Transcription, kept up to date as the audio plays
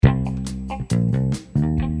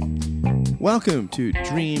Welcome to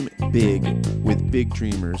Dream Big with Big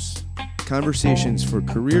Dreamers. Conversations for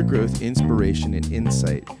career growth, inspiration, and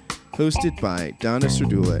insight. Hosted by Donna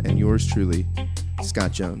Serdula and yours truly,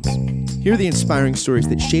 Scott Jones. Here are the inspiring stories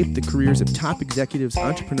that shape the careers of top executives,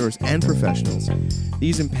 entrepreneurs, and professionals.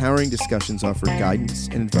 These empowering discussions offer guidance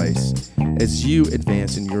and advice as you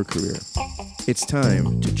advance in your career. It's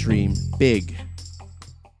time to dream big.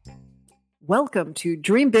 Welcome to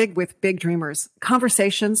Dream Big with Big Dreamers,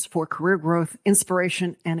 conversations for career growth,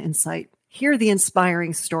 inspiration, and insight. Hear the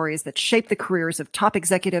inspiring stories that shape the careers of top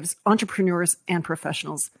executives, entrepreneurs, and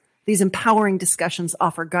professionals. These empowering discussions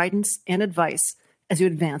offer guidance and advice as you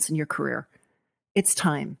advance in your career. It's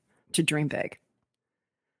time to dream big.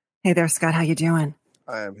 Hey there, Scott. How you doing?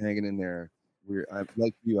 I am hanging in there. I'm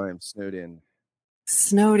like you. I am snowed in.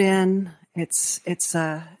 Snowed in. It's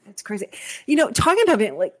crazy. You know, talking about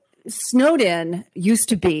it, like snowed in used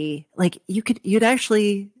to be like you'd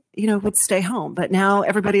actually would stay home, but now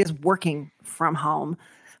everybody is working from home.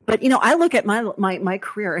 But I look at my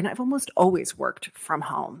career, and I've almost always worked from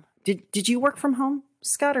home. Did you work from home,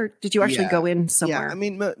 Scott, or did you actually go in somewhere? Yeah, I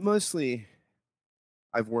mean, mostly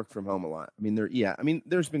I've worked from home a lot. I mean,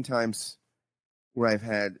 there's been times where I've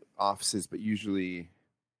had offices, but usually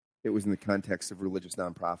it was in the context of religious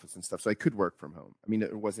nonprofits and stuff, so I could work from home. I mean,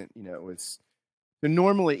 it wasn't, it was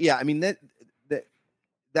normally, yeah. I mean, that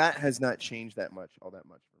has not changed all that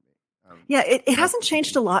much for me. It hasn't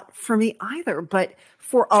changed a lot for me either, but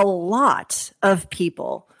for a lot of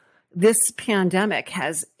people, this pandemic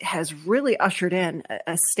has really ushered in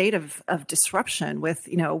a state of disruption with,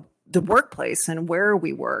 the workplace and where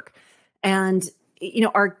we work. And,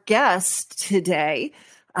 our guest today,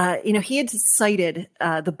 he had cited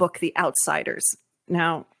the book, The Outsiders.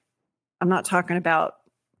 Now, I'm not talking about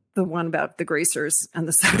the one about the Gracers and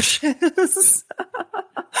the Socialists.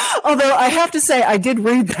 Although I have to say, I did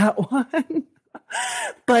read that one.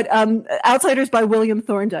 But Outsiders by William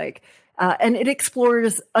Thorndike. And it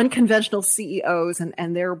explores unconventional CEOs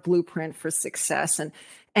and their blueprint for success.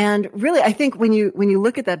 And really, I think when you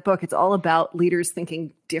look at that book, it's all about leaders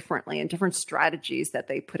thinking differently and different strategies that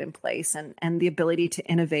they put in place and the ability to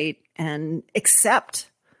innovate and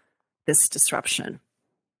accept this disruption.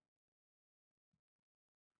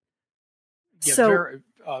 Yeah, So,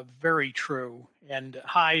 very true. And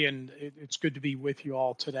hi, and it's good to be with you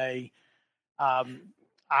all today.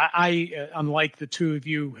 I unlike the two of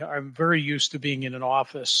you, I'm very used to being in an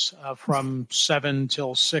office from 7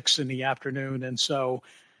 till 6 in the afternoon. And so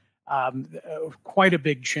quite a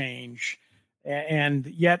big change. And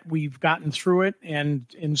yet we've gotten through it, and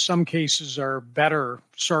in some cases are better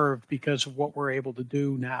served because of what we're able to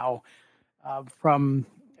do now from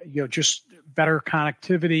just better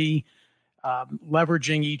connectivity,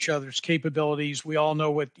 leveraging each other's capabilities. We all know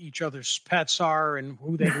what each other's pets are and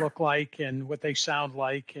who they look like and what they sound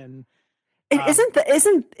like. And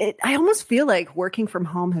isn't it? I almost feel like working from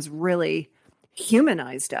home has really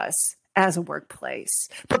humanized us as a workplace.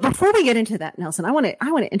 But before we get into that, Nelson, I want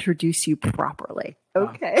to introduce you properly.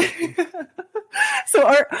 Okay. So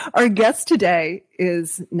our guest today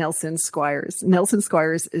is Nelson Squires. Nelson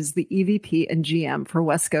Squires is the EVP and GM for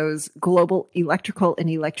Wesco's global electrical and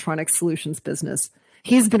electronic solutions business.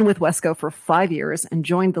 He's been with Wesco for 5 years and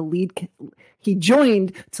joined to lead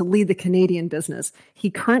the Canadian business. He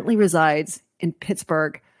currently resides in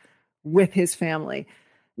Pittsburgh with his family.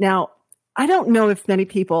 Now, I don't know if many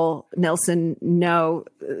people, Nelson, know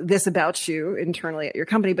this about you internally at your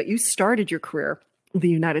company, but you started your career the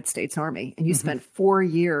United States Army, and you spent 4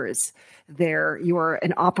 years there. You were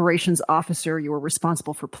an operations officer. You were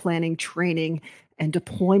responsible for planning, training, and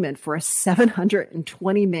deployment for a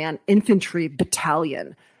 720-man infantry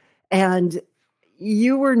battalion. And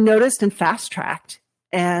you were noticed and fast-tracked,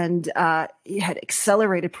 and you had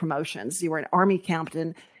accelerated promotions. You were an Army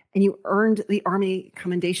captain, and you earned the Army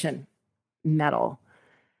Commendation Medal.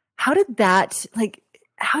 How did that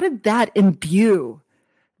imbue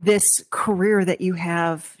this career that you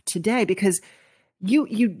have today? Because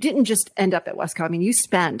you didn't just end up at Wesco. I mean, you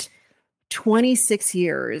spent 26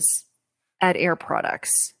 years at Air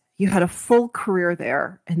Products. You had a full career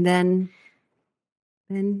there, and then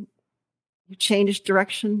you changed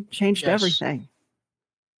direction, changed everything.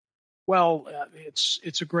 Well,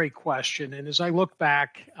 it's a great question. And as I look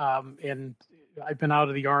back, and I've been out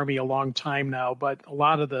of the Army a long time now, but a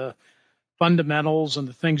lot of the fundamentals and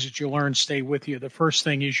the things that you learn stay with you. The first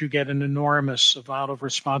thing is you get an enormous amount of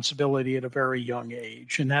responsibility at a very young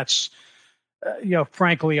age. And that's,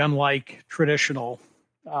 frankly, unlike traditional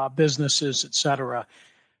businesses, et cetera.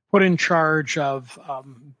 Put in charge of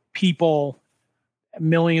people,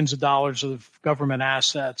 millions of dollars of government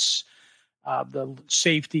assets, the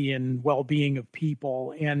safety and well-being of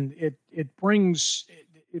people, and it brings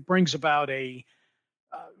about a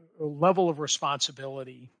level of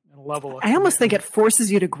responsibility and a level of I almost think commitment. it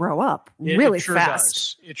forces you to grow up really It sure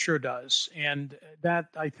fast. does. It sure does. And that,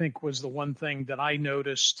 I think, was the one thing that I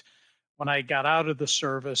noticed when I got out of the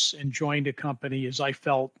service and joined a company, is I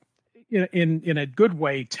felt in a good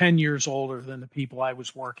way 10 years older than the people I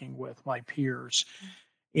was working with, my peers.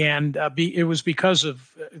 And it was because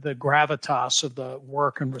of the gravitas of the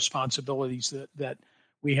work and responsibilities that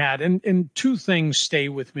we had. And two things stay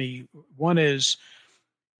with me. One is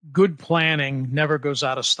good planning never goes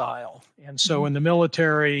out of style. And so in the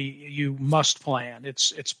military, you must plan.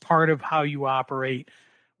 It's part of how you operate.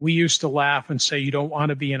 We used to laugh and say you don't want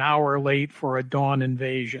to be an hour late for a dawn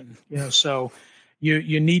invasion. So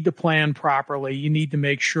you need to plan properly. You need to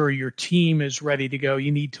make sure your team is ready to go.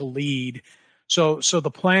 You need to lead. So the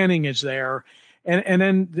planning is there. And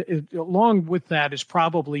then along with that is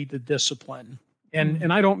probably the discipline.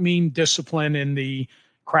 And I don't mean discipline in the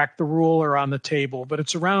crack the rule or on the table, but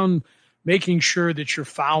it's around making sure that you're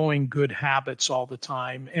following good habits all the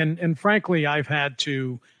time. And frankly, I've had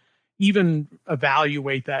to even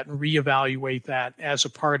evaluate that and reevaluate that as a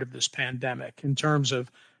part of this pandemic in terms of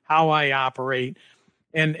how I operate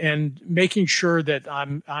and making sure that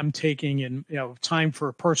I'm taking in time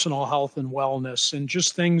for personal health and wellness and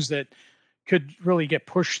just things that could really get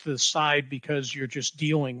pushed to the side because you're just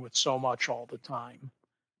dealing with so much all the time.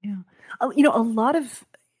 Yeah.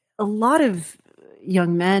 A lot of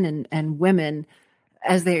young men and women,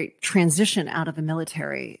 as they transition out of the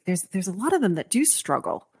military, there's a lot of them that do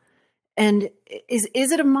struggle. And is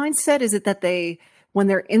it a mindset? Is it that when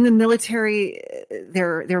they're in the military,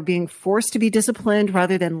 they're being forced to be disciplined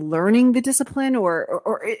rather than learning the discipline, or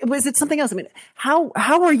was it something else? I mean, how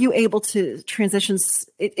are you able to transition?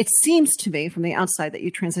 It seems to me from the outside that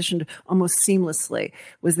you transitioned almost seamlessly.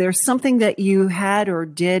 Was there something that you had or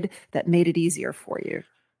did that made it easier for you?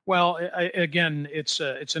 Well, again, it's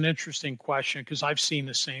an interesting question because I've seen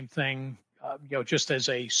the same thing. Just as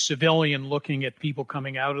a civilian looking at people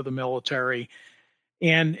coming out of the military.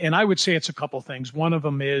 And I would say it's a couple things. One of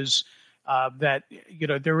them is that,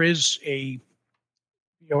 there is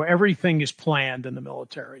everything is planned in the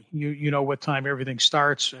military. You know what time everything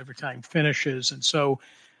starts, every time finishes. And so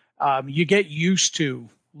you get used to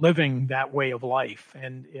living that way of life.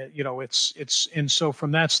 And, and so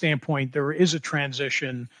from that standpoint, there is a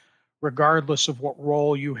transition regardless of what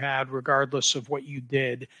role you had, regardless of what you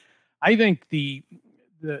did. I think the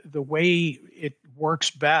way it works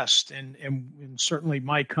best, and certainly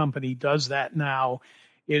my company does that now,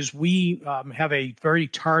 is we have a very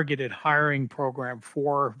targeted hiring program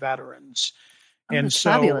for veterans. Oh, And that's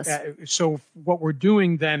so, fabulous. so what we're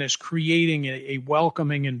doing then is creating a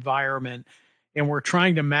welcoming environment, and we're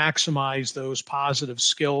trying to maximize those positive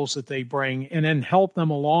skills that they bring, and then help them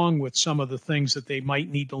along with some of the things that they might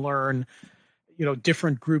need to learn.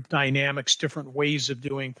 Different group dynamics, different ways of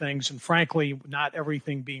doing things, and frankly, not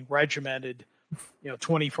everything being regimented,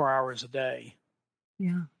 24 hours a day.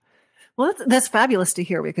 Yeah. Well, that's fabulous to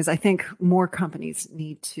hear, because I think more companies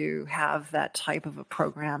need to have that type of a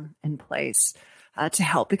program in place to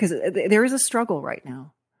help, because there is a struggle right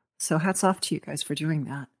now. So hats off to you guys for doing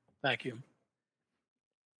that. Thank you.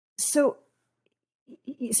 So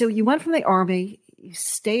you went from the Army,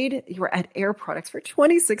 you were at Air Products for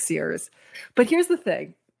 26 years. But here's the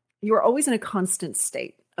thing. You were always in a constant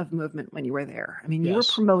state of movement when you were there. I mean, you were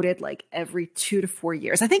promoted like every 2 to 4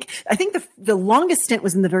 years. I think the longest stint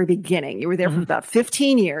was in the very beginning. You were there for about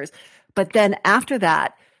 15 years. But then after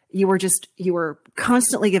that, you were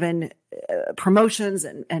constantly given promotions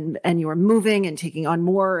and you were moving and taking on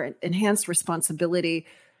more enhanced responsibility.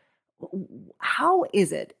 How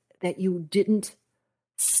is it that you didn't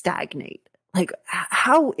stagnate? Like,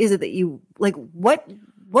 how is it that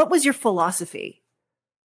what was your philosophy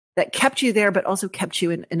that kept you there, but also kept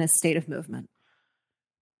you in a state of movement?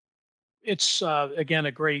 It's, again,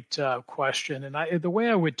 a great question. And the way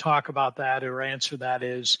I would talk about that or answer that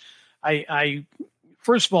is I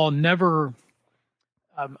first of all, never,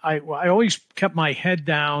 I always kept my head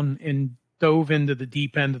down and dove into the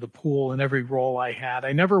deep end of the pool in every role I had.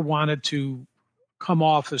 I never wanted to come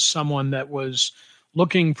off as someone that was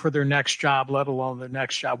looking for their next job, let alone their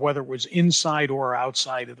next job, whether it was inside or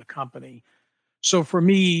outside of the company. So for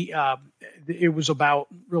me, it was about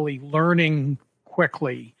really learning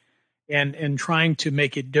quickly and trying to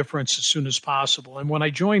make a difference as soon as possible. And when I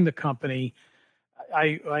joined the company,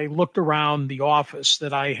 I looked around the office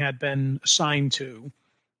that I had been assigned to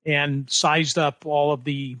and sized up all of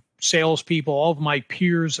the salespeople, all of my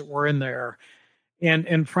peers that were in there.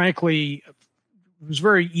 And frankly, was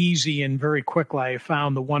very easy and very quickly I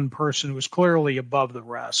found the one person who was clearly above the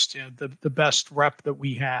rest, the best rep that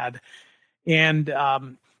we had. And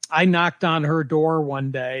I knocked on her door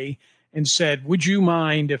one day and said, would you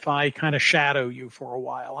mind if I kind of shadow you for a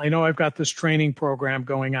while? I know I've got this training program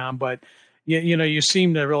going on, but you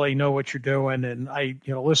seem to really know what you're doing. And I,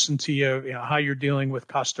 listen to you, how you're dealing with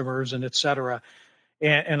customers and et cetera.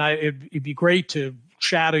 And it'd be great to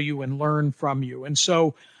shadow you and learn from you. And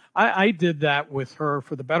so I did that with her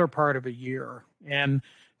for the better part of a year. And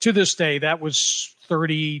to this day, that was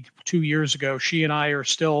 32 years ago. She and I are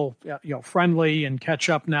still, friendly and catch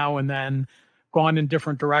up now and then, gone in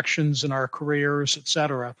different directions in our careers, et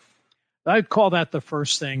cetera. I'd call that the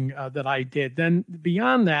first thing that I did. Then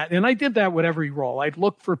beyond that, and I did that with every role, I'd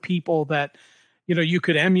look for people that, you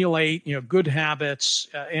could emulate, good habits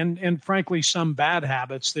and frankly, some bad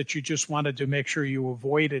habits that you just wanted to make sure you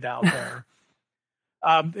avoided out there.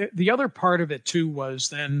 The other part of it too was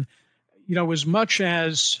then, as much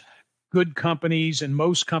as good companies and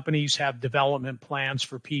most companies have development plans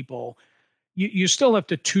for people, you still have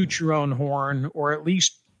to toot your own horn or at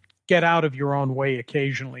least get out of your own way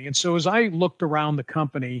occasionally. And so as I looked around the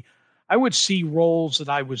company, I would see roles that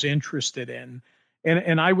I was interested in.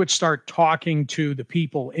 And I would start talking to the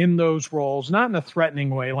people in those roles, not in a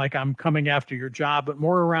threatening way, like I'm coming after your job, but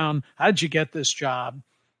more around, how'd you get this job?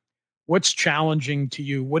 What's challenging to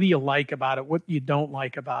you? What do you like about it? What you don't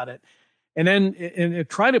like about it? And then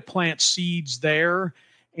try to plant seeds there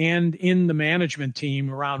and in the management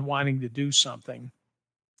team around wanting to do something.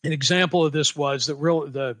 An example of this was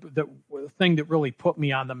the thing that really put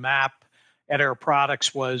me on the map at Air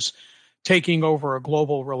Products was taking over a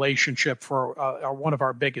global relationship for one of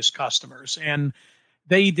our biggest customers. And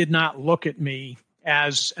they did not look at me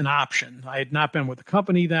as an option. I had not been with the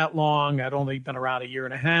company that long. I'd only been around a year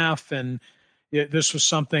and a half. And this was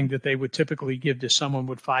something that they would typically give to someone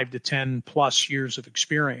with 5 to 10 plus years of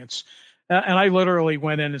experience. And I literally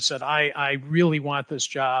went in and said, I really want this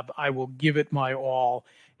job. I will give it my all.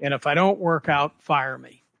 And if I don't work out, fire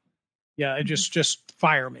me. Yeah, just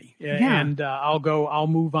fire me. Yeah. And I'll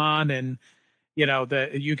move on. And,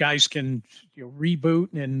 you guys can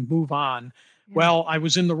reboot and move on. Yeah. Well, I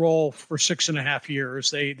was in the role for 6.5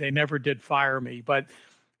 years. They never did fire me, but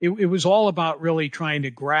it was all about really trying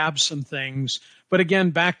to grab some things. But again,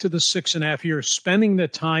 back to the 6.5 years, spending the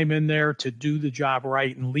time in there to do the job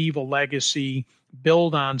right and leave a legacy,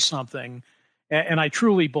 build on something. And I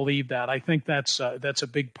truly believe that. I think that's a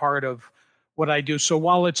big part of what I do. So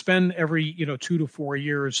while it's been every 2 to 4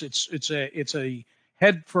 years, it's a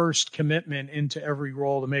head first commitment into every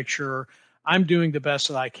role to make sure I'm doing the best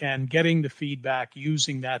that I can, getting the feedback,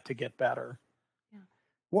 using that to get better.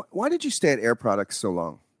 Why did you stay at Air Products so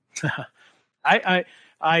long? I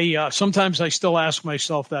sometimes I still ask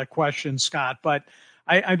myself that question, Scott, but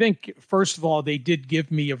I think, first of all, they did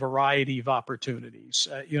give me a variety of opportunities.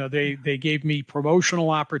 They gave me promotional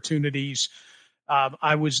opportunities.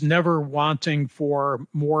 I was never wanting for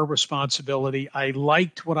more responsibility. I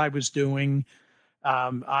liked what I was doing.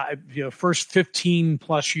 First 15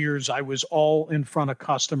 plus years, I was all in front of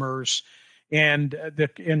customers. And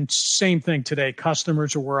same thing today,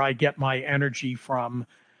 customers are where I get my energy from.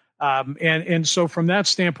 And so from that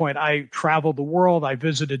standpoint, I traveled the world. I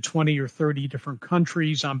visited 20 or 30 different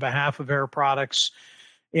countries on behalf of Air Products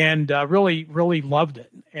and really, really loved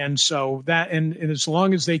it. And so and as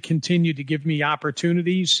long as they continued to give me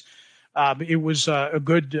opportunities, it was a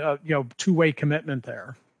good, two-way commitment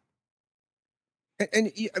there.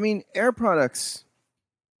 And I mean, Air Products,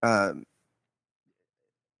 correct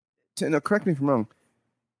me if I'm wrong,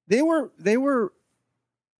 they were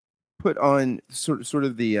put on sort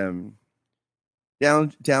of the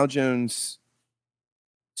Dow Jones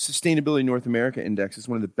Sustainability North America Index as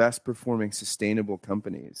one of the best performing sustainable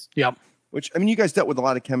companies. Yep. Which, I mean, you guys dealt with a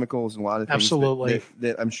lot of chemicals and a lot of things. Absolutely.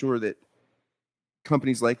 That I'm sure that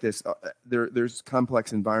companies like this, there's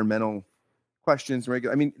complex environmental questions.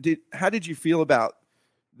 I mean, how did you feel about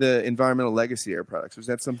the environmental legacy of Air Products? Was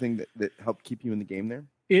that something that helped keep you in the game there?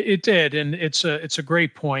 It did, and it's a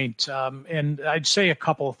great point. And I'd say a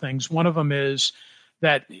couple of things. One of them is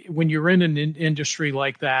that when you're in an industry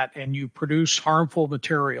like that and you produce harmful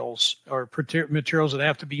materials or materials that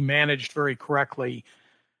have to be managed very correctly,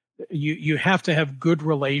 you have to have good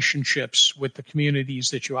relationships with the communities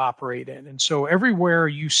that you operate in. And so everywhere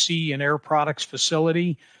you see an Air Products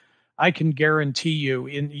facility, I can guarantee you,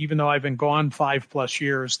 even though I've been gone 5+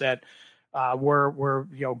 years, that we're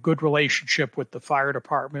good relationship with the fire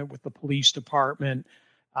department, with the police department,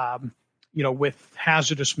 with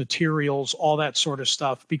hazardous materials, all that sort of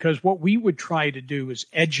stuff. Because what we would try to do is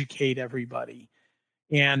educate everybody.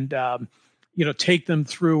 And take them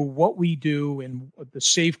through what we do and the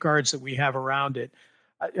safeguards that we have around it.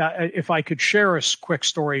 If I could share a quick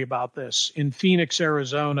story about this, in Phoenix,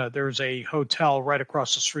 Arizona, there's a hotel right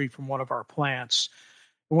across the street from one of our plants.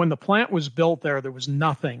 When the plant was built there was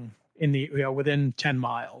nothing in the within 10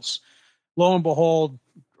 miles. Lo and behold,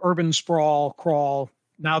 urban sprawl, crawl.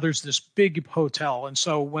 Now there's this big hotel. And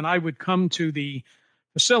so when I would come to the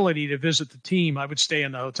facility to visit the team, I would stay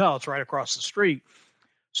in the hotel. It's right across the street.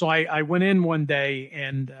 So I went in one day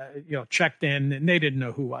and checked in, and they didn't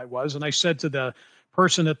know who I was. And I said to the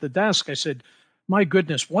person at the desk, I said, my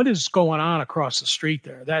goodness, what is going on across the street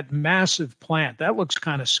there? That massive plant, that looks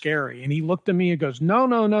kind of scary. And he looked at me and goes,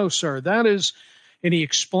 no, sir, that is, and he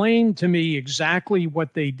explained to me exactly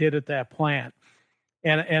what they did at that plant.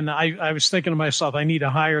 And I was thinking to myself, I need to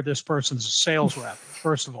hire this person as a sales rep,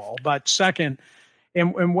 first of all. But second,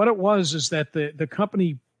 and what it was is that the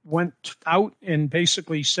company went out and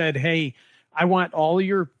basically said, hey, I want all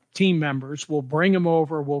your team members. We'll bring them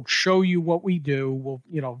over. We'll show you what we do.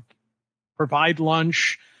 We'll, provide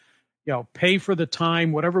lunch, pay for the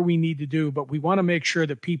time, whatever we need to do. But we want to make sure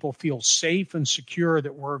that people feel safe and secure,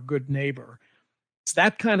 that we're a good neighbor. It's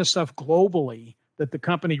that kind of stuff globally that the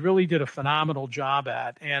company really did a phenomenal job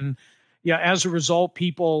at. And as a result,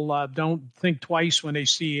 people don't think twice when they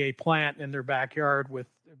see a plant in their backyard with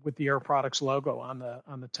the Air Products logo on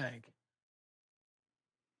the tank.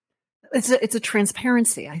 It's a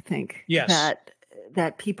transparency, I think. Yes.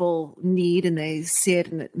 That people need, and they see it,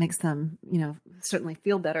 and it makes them, certainly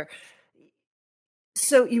feel better.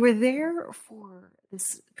 So you were there for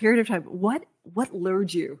this period of time. What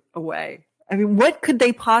lured you away? I mean, what could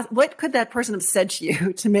that person have said to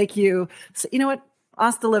you to make you say, you know what,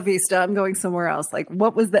 hasta la vista, I'm going somewhere else? Like,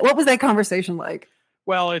 what was that conversation like?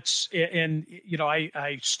 Well, I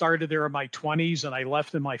started there in my 20s and I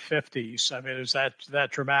left in my 50s. I mean, it was that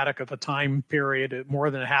dramatic of a time period, more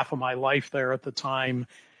than half of my life there at the time.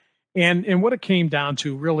 And what it came down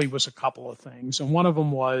to really was a couple of things. And one of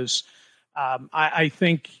them was, I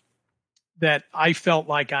think that I felt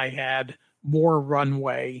like I had more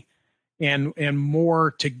runway and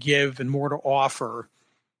more to give and more to offer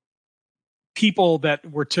people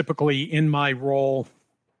that were typically in my role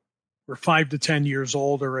were 5 to 10 years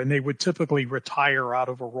older, and they would typically retire out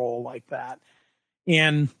of a role like that.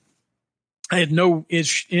 And I had no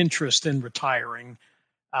interest in retiring.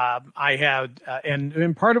 I had,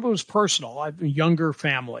 and part of it was personal. I have a younger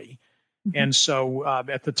family. Mm-hmm. And so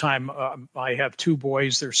at the time, I have two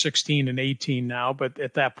boys. They're 16 and 18 now, but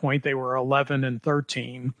at that point they were 11 and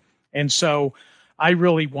 13. And so I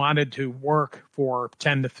really wanted to work for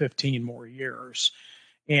 10 to 15 more years.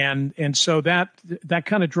 And so that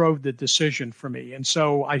kind of drove the decision for me. And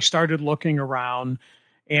so I started looking around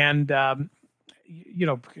and,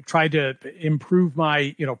 tried to improve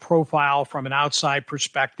my, profile from an outside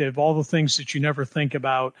perspective, all the things that you never think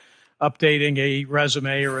about updating a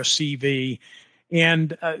resume or a CV.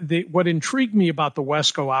 And what intrigued me about the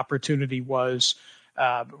Wesco opportunity was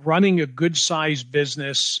running a good-sized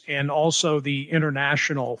business, and also the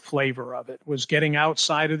international flavor of it was getting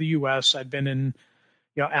outside of the U.S. I'd been in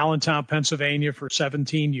Allentown, Pennsylvania for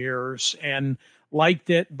 17 years and liked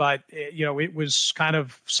it, but it was kind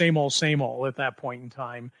of same old at that point in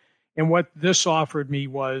time. And what this offered me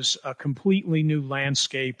was a completely new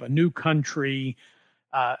landscape, a new country,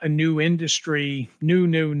 a new industry,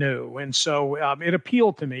 new. And so it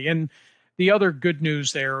appealed to me. And the other good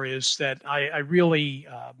news there is that I really,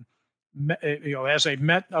 as I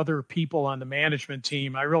met other people on the management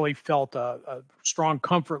team, I really felt a strong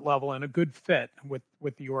comfort level and a good fit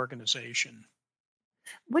with the organization.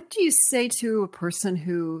 What do you say to a person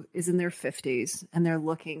who is in their 50s and they're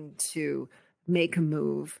looking to make a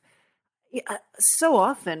move? So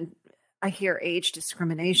often I hear age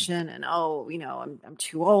discrimination and, I'm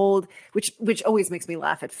too old, which always makes me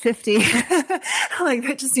laugh at 50. Like,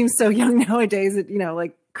 that just seems so young nowadays that,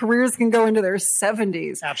 like careers can go into their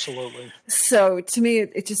 70s. Absolutely. So to me,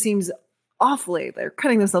 it just seems they're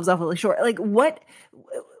cutting themselves awfully short. Like, what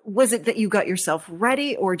was it that you got yourself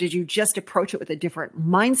ready, or did you just approach it with a different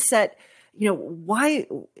mindset? Why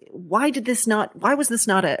was this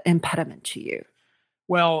not an impediment to you?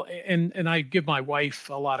 Well, and I give my wife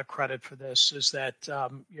a lot of credit for this, is that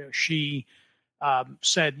she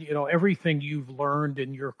said, everything you've learned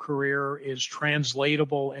in your career is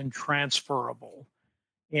translatable and transferable.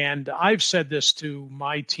 And I've said this to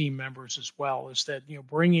my team members as well, is that,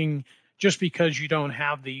 bringing, just because you don't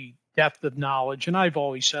have the depth of knowledge, and I've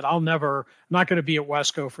always said, I'm not going to be at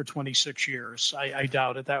Wesco for 26 years. I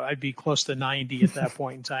doubt it. That I'd be close to 90 at that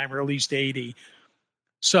point in time, or at least 80.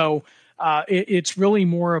 So it's really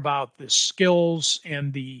more about the skills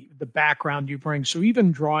and the background you bring. So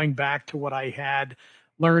even drawing back to what I had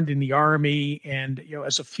learned in the Army and,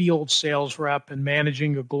 as a field sales rep and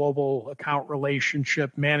managing a global account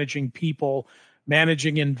relationship, managing people,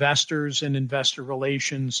 managing investors and investor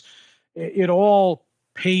relations, it all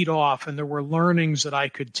paid off. And there were learnings that I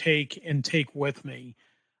could take with me.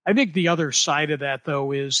 I think the other side of that,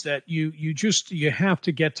 though, is that you have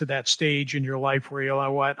to get to that stage in your life where you're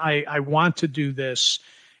like, what, I want to do this,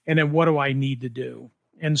 and then what do I need to do?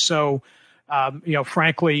 And so,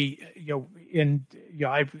 frankly,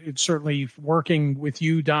 I've certainly working with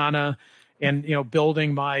you, Donna, and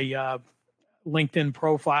building my LinkedIn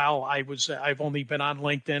profile. I've only been on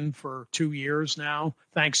LinkedIn for 2 years now,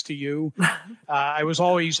 thanks to you. I was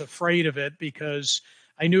always afraid of it because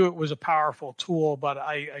I knew it was a powerful tool, but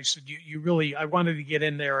I said, I wanted to get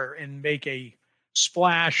in there and make a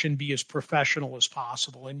splash and be as professional as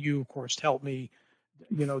possible. And you, of course, helped me,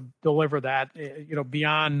 deliver that,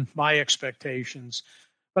 beyond my expectations.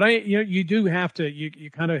 But you do have to,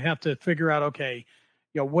 you kind of have to figure out, okay,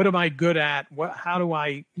 what am I good at? How do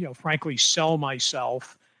I, frankly, sell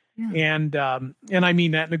myself? Yeah. And I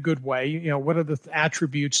mean that in a good way. What are the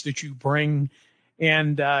attributes that you bring?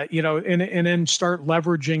 And, and then start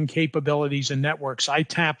leveraging capabilities and networks. I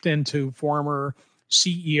tapped into former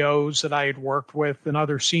CEOs that I had worked with and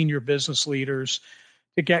other senior business leaders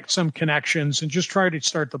to get some connections and just try to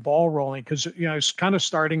start the ball rolling. Because, I was kind of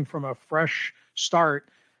starting from a fresh start,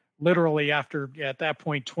 literally after, at that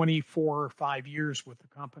point, 24 or 5 years with the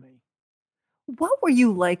company. What were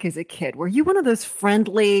you like as a kid? Were you one of those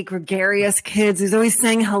friendly, gregarious kids who's always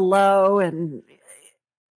saying hello? And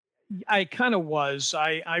I kind of was.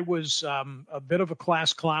 I was a bit of a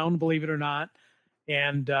class clown, believe it or not,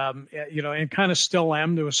 and and kind of still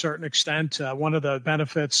am to a certain extent. One of the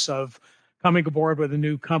benefits of coming aboard with a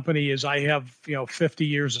new company is I have 50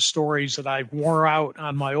 years of stories that I wore out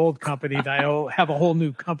on my old company. That I have a whole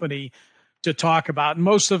new company to talk about, and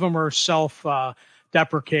most of them are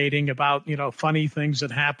self-deprecating about funny things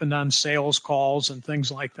that happened on sales calls and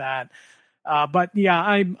things like that. But yeah,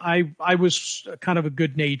 I was kind of a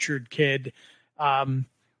good-natured kid. Played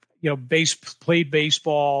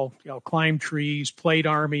baseball, climbed trees, played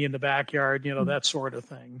Army in the backyard, that sort of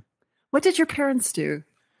thing. What did your parents do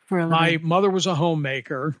for a living? My mother was a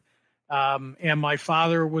homemaker, and my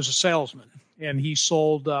father was a salesman, and he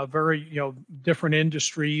sold very different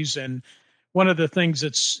industries. And one of the things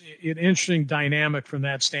that's an interesting dynamic from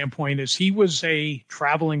that standpoint is he was a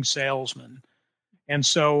traveling salesman. And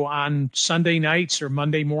so on Sunday nights or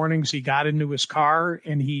Monday mornings, he got into his car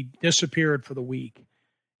and he disappeared for the week.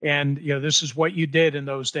 And, this is what you did in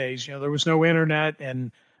those days. There was no internet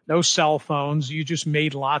and no cell phones. You just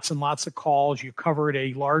made lots and lots of calls. You covered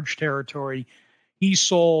a large territory. He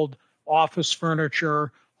sold office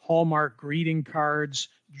furniture, Hallmark greeting cards,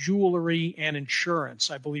 jewelry, and insurance,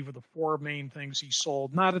 I believe, were the four main things he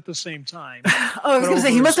sold, not at the same time. I was going to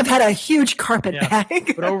say, he must have had a huge carpet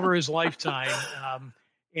bag. But over his lifetime.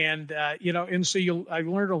 And so I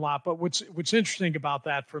learned a lot. But what's interesting about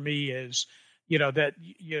that for me is, that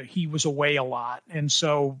he was away a lot. And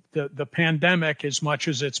so the pandemic, as much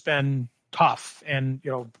as it's been tough and,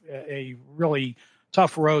 a really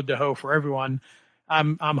tough road to hoe for everyone,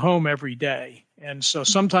 I'm home every day. And so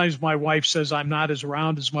sometimes my wife says I'm not as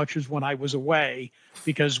around as much as when I was away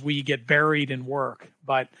because we get buried in work.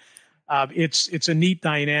 But it's a neat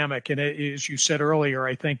dynamic. And as you said earlier,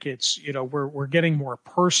 I think it's, we're getting more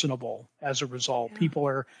personable as a result. Yeah. People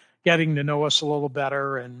are getting to know us a little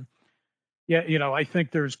better. And, I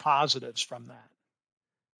think there's positives from that.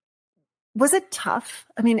 Was it tough?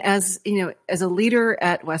 I mean, as a leader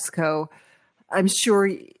at Wesco, I'm sure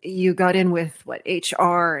you got in with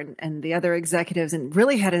HR and the other executives and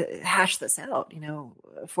really had to hash this out,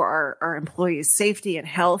 for our employees' safety and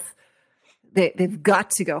health. They've got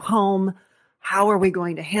to go home. How are we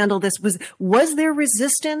going to handle this? Was there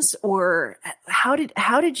resistance, or how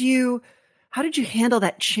did you handle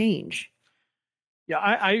that change? Yeah,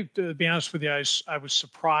 I to be honest with you, I was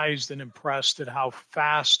surprised and impressed at how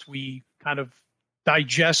fast we kind of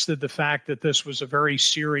digested the fact that this was a very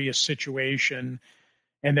serious situation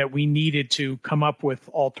and that we needed to come up with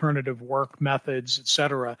alternative work methods, et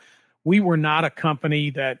cetera. We were not a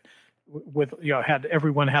company that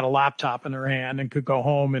everyone had a laptop in their hand and could go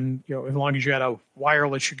home and, as long as you had a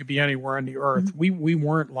wireless, you could be anywhere on the earth. Mm-hmm. We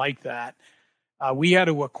weren't like that. We had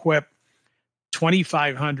to equip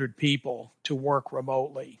 2,500 people to work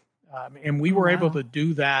remotely. And we were able to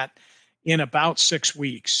do that in about 6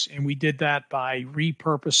 weeks. And we did that by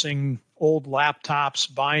repurposing old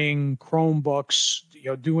laptops, buying Chromebooks,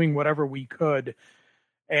 doing whatever we could.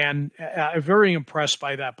 And I'm very impressed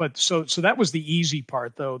by that. But so that was the easy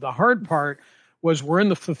part, though. The hard part was we're in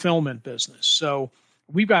the fulfillment business. So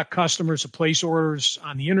we've got customers that place orders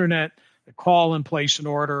on the internet, that call and place an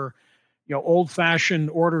order, old-fashioned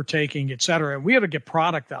order taking, et cetera. And we have to get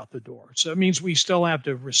product out the door. So it means we still have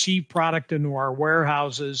to receive product into our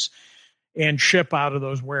warehouses and ship out of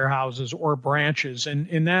those warehouses or branches. And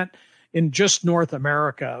in just North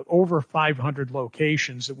America, over 500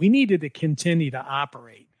 locations that we needed to continue to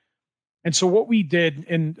operate. And so what we did,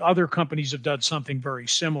 and other companies have done something very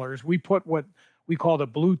similar, is we put what we call the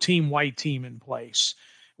blue team, white team in place.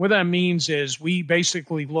 What that means is we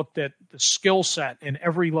basically looked at the skill set in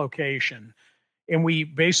every location, and we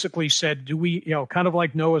basically said, do we, kind of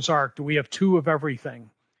like Noah's Ark, do we have two of everything?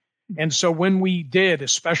 And so when we did,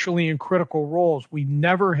 especially in critical roles, we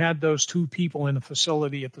never had those two people in the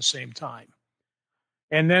facility at the same time.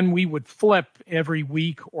 And then we would flip every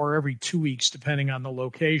week or every 2 weeks, depending on the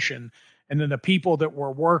location. And then the people that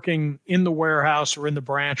were working in the warehouse or in the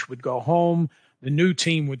branch would go home. The new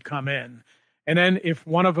team would come in. And then if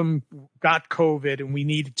one of them got COVID and we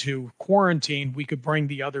needed to quarantine, we could bring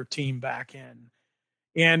the other team back in.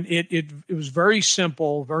 And it was very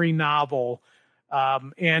simple, very novel.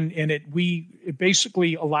 And it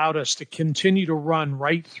basically allowed us to continue to run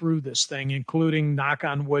right through this thing, including, knock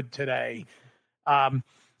on wood, today.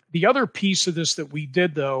 The other piece of this that we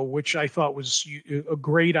did, though, which I thought was a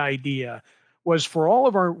great idea, was for all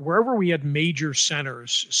of wherever we had major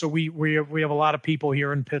centers. So we have a lot of people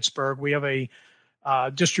here in Pittsburgh. We have a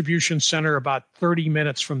distribution center about 30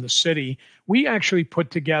 minutes from the city. We actually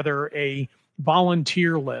put together a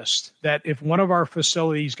volunteer list that if one of our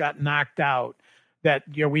facilities got knocked out, that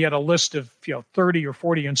we had a list of 30 or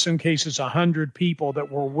 40, in some cases 100 people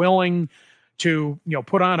that were willing to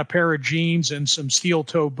put on a pair of jeans and some steel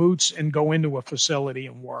toe boots and go into a facility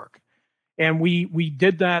and work. And we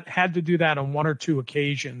did that, had to do that on one or two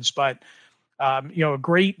occasions, but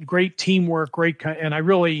great teamwork, and I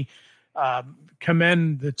really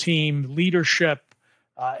commend the team leadership,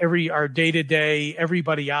 our day-to-day,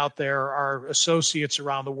 everybody out there, our associates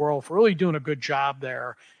around the world, for really doing a good job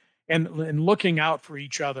there. And looking out for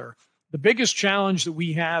each other. The biggest challenge that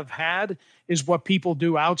we have had is what people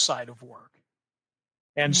do outside of work.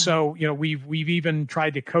 And so, we've even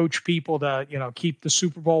tried to coach people to, keep the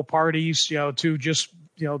Super Bowl parties, to just,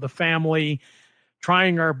 the family,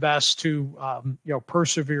 trying our best to,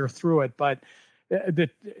 persevere through it. But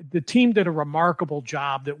the team did a remarkable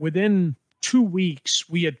job that within 2 weeks,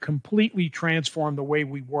 we had completely transformed the way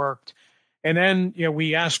we worked. And then,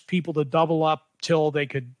 we asked people to double up till they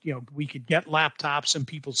could, we could get laptops in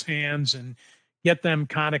people's hands and get them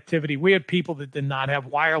connectivity. We had people that did not have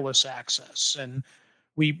wireless access, and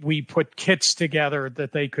we put kits together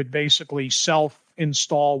that they could basically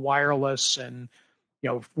self-install wireless and,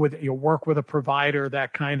 work with a provider,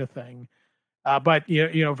 that kind of thing. But,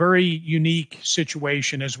 very unique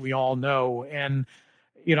situation, as we all know. And,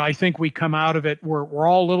 I think we come out of it, we're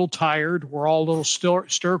all a little tired. We're all a little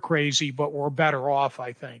stir crazy, but we're better off,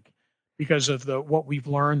 I think, because of what we've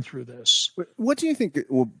learned through this. What do you think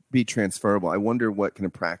will be transferable? I wonder what kind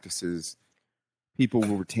of practices people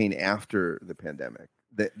will retain after the pandemic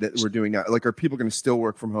that we're doing now. Like, are people going to still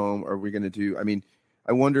work from home? Are we going to do,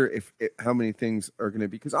 I wonder how many things are going to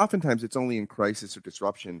be, because oftentimes it's only in crisis or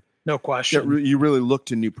disruption. No question. That you really look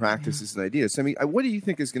to new practices and ideas. So, what do you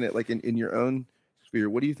think is going to, like in your own sphere,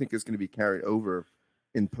 what do you think is going to be carried over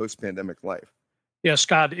in post-pandemic life? Yeah,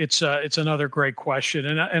 Scott, it's another great question.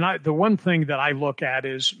 And the one thing that I look at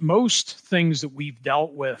is most things that we've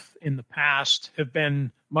dealt with in the past have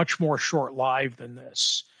been much more short-lived than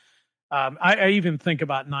this. I even think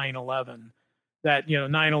about 9/11, that,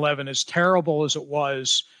 9/11, as terrible as it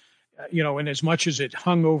was, and as much as it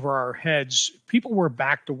hung over our heads, people were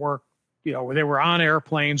back to work. They were on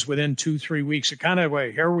airplanes within 2-3 weeks. It kind of,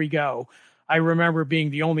 here we go. I remember being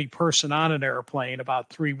the only person on an airplane about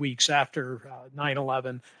 3 weeks after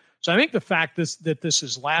 9/11. So I think the fact that this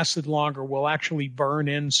has lasted longer will actually burn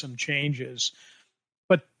in some changes.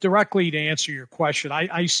 But directly to answer your question,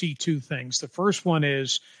 I see two things. The first one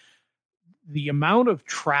is the amount of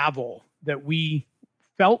travel that we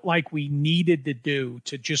felt like we needed to do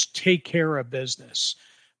to just take care of business.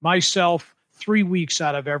 Myself, 3 weeks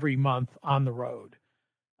out of every month on the road.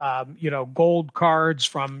 Gold cards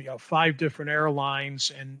from 5 different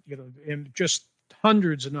airlines, and just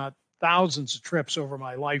hundreds, if not thousands, of trips over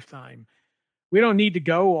my lifetime. We don't need to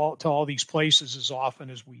go to all these places as often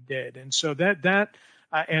as we did, and so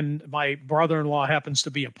and my brother-in-law happens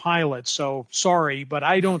to be a pilot. So sorry, but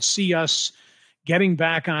I don't see us getting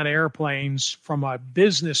back on airplanes from a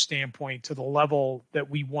business standpoint to the level that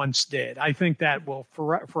we once did. I think that will,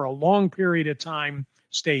 for a long period of time,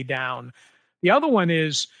 stay down. The other one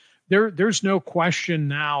is there's no question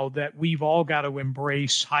now that we've all got to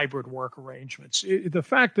embrace hybrid work arrangements. The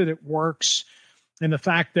fact that it works and the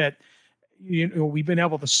fact that we've been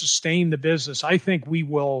able to sustain the business, I think we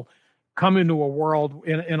will come into a world,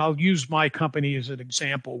 and I'll use my company as an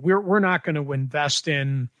example. We're not going to invest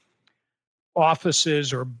in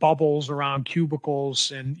offices or bubbles around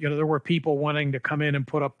cubicles. And, there were people wanting to come in and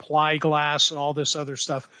put up plyglass and all this other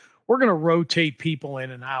stuff. We're going to rotate people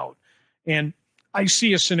in and out. And I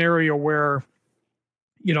see a scenario where,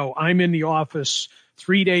 I'm in the office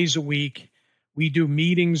 3 days a week. We do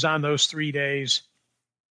meetings on those 3 days.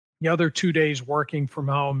 The other 2 days working from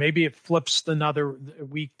home. Maybe it flips another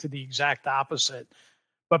week to the exact opposite.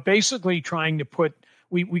 But basically trying to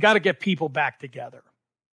we got to get people back together.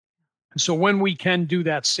 So when we can do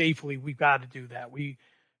that safely, we've got to do that. We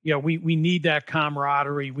need that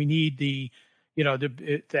camaraderie. We need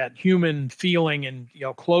that human feeling and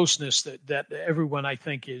closeness that everyone, I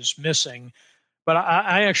think, is missing. But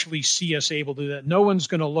I actually see us able to do that. No one's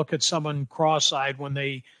going to look at someone cross-eyed when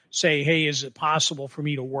they say, "Hey, is it possible for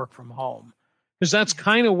me to work from home?" Because that's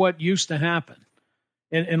kind of what used to happen.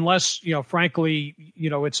 And unless frankly,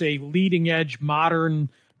 it's a leading-edge, modern,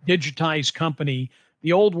 digitized company.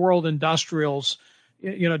 The old world industrials,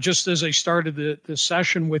 just as I started the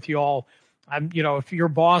session with you all, if your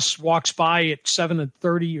boss walks by at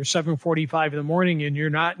 7:30 or 7:45 in the morning and you're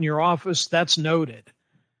not in your office, that's noted.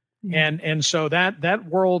 Yeah. And so that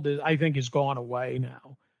world, I think, is gone away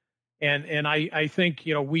now. And I think,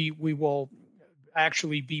 we will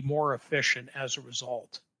actually be more efficient as a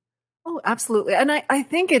result. Oh, absolutely. And I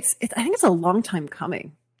think it's a long time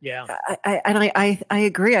coming. Yeah. I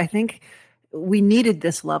agree. I think we needed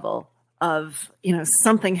this level of,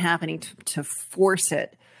 something happening to force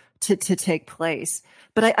it to take place.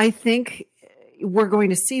 But I think we're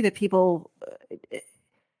going to see that people,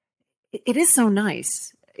 it is so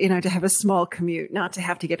nice, to have a small commute, not to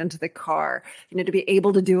have to get into the car, to be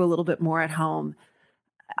able to do a little bit more at home.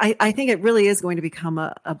 I think it really is going to become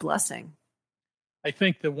a blessing. I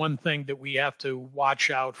think the one thing that we have to watch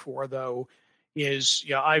out for, though, is,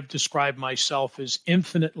 I've described myself as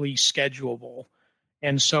infinitely schedulable.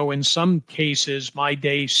 And so in some cases, my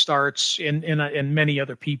day starts in many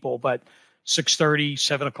other people, but 6:30,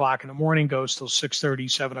 7 o'clock in the morning goes till 6:30,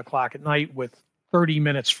 7 o'clock at night with 30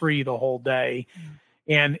 minutes free the whole day.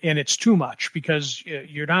 And it's too much because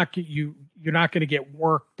you're not going to get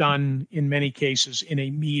work done in many cases in a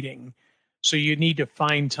meeting. So you need to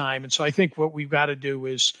find time. And so I think what we've got to do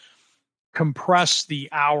is compress the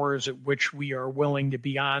hours at which we are willing to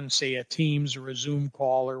be on, say, a Teams or a Zoom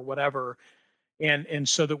call or whatever, and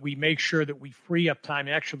so that we make sure that we free up time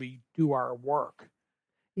to actually do our work.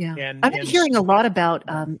 Yeah, I've been hearing a lot about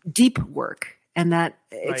deep work, and that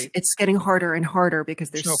it's getting harder and harder because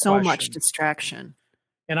there's so much distraction.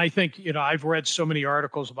 And I think, I've read so many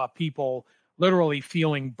articles about people literally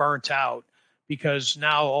feeling burnt out because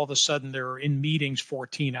now all of a sudden they're in meetings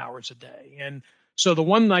 14 hours a day. And so the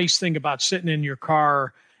one nice thing about sitting in your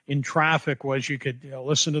car in traffic was you could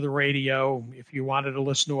listen to the radio. If you wanted to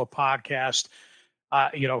listen to a podcast,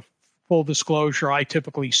 full disclosure, I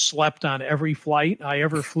typically slept on every flight I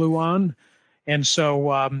ever flew on. And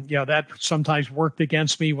so, that sometimes worked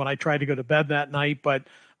against me when I tried to go to bed that night. But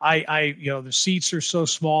I the seats are so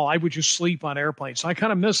small, I would just sleep on airplanes. So I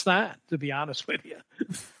kind of miss that, to be honest with you.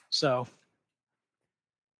 So.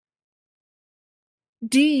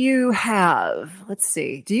 Do you have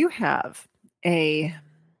a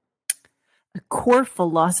core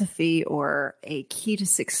philosophy or a key to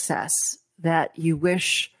success that you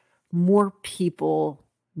wish more people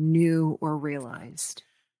knew or realized?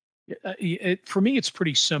 For me, it's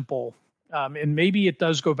pretty simple. And maybe it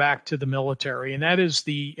does go back to the military, and that is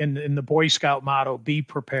in the Boy Scout motto, be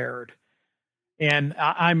prepared. And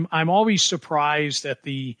I'm always surprised at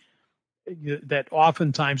that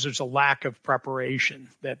oftentimes there's a lack of preparation,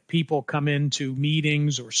 that people come into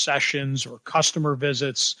meetings or sessions or customer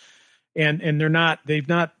visits and they've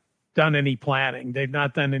not done any planning. They've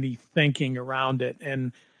not done any thinking around it.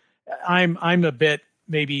 And I'm a bit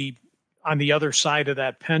maybe on the other side of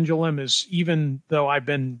that pendulum, is even though I've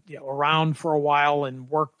been around for a while and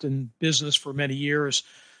worked in business for many years,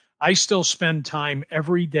 I still spend time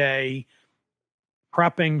every day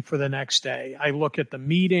prepping for the next day. I look at the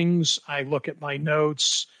meetings, I look at my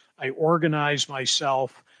notes, I organize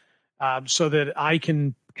myself so that I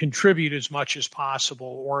can contribute as much as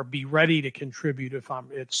possible or be ready to contribute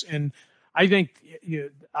and I think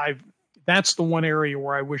that's the one area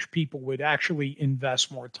where I wish people would actually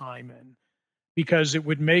invest more time in, because it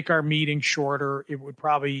would make our meetings shorter. It would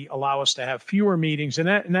probably allow us to have fewer meetings.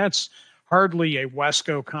 And that's hardly a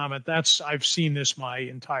Wesco comment. I've seen this my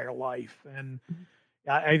entire life. And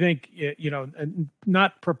I think,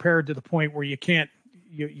 not prepared to the point where you can't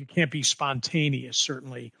be spontaneous,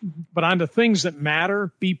 certainly, but on the things that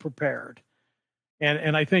matter, be prepared.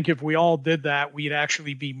 And I think if we all did that, we'd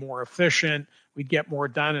actually be more efficient. We'd get more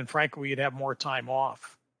done. And frankly, we'd have more time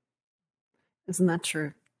off. Isn't that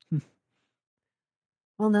true?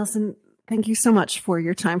 Well, Nelson, thank you so much for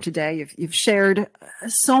your time today. You've shared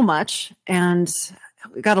so much, and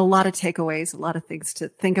we got a lot of takeaways, a lot of things to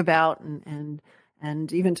think about and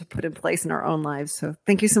even to put in place in our own lives. So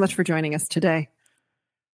thank you so much for joining us today.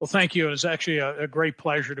 Well, thank you. It was actually a great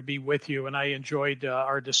pleasure to be with you, and I enjoyed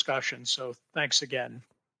our discussion. So thanks again.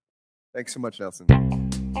 Thanks so much, Nelson.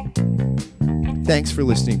 Thanks for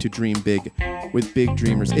listening to Dream Big with Big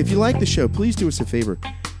Dreamers. If you like the show, please do us a favor.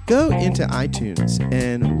 Go into iTunes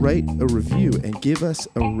and write a review and give us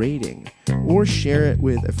a rating, or share it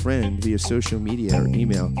with a friend via social media or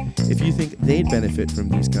email if you think they'd benefit from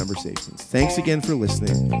these conversations. Thanks again for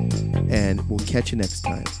listening, and we'll catch you next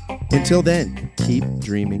time. Until then, keep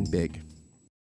dreaming big.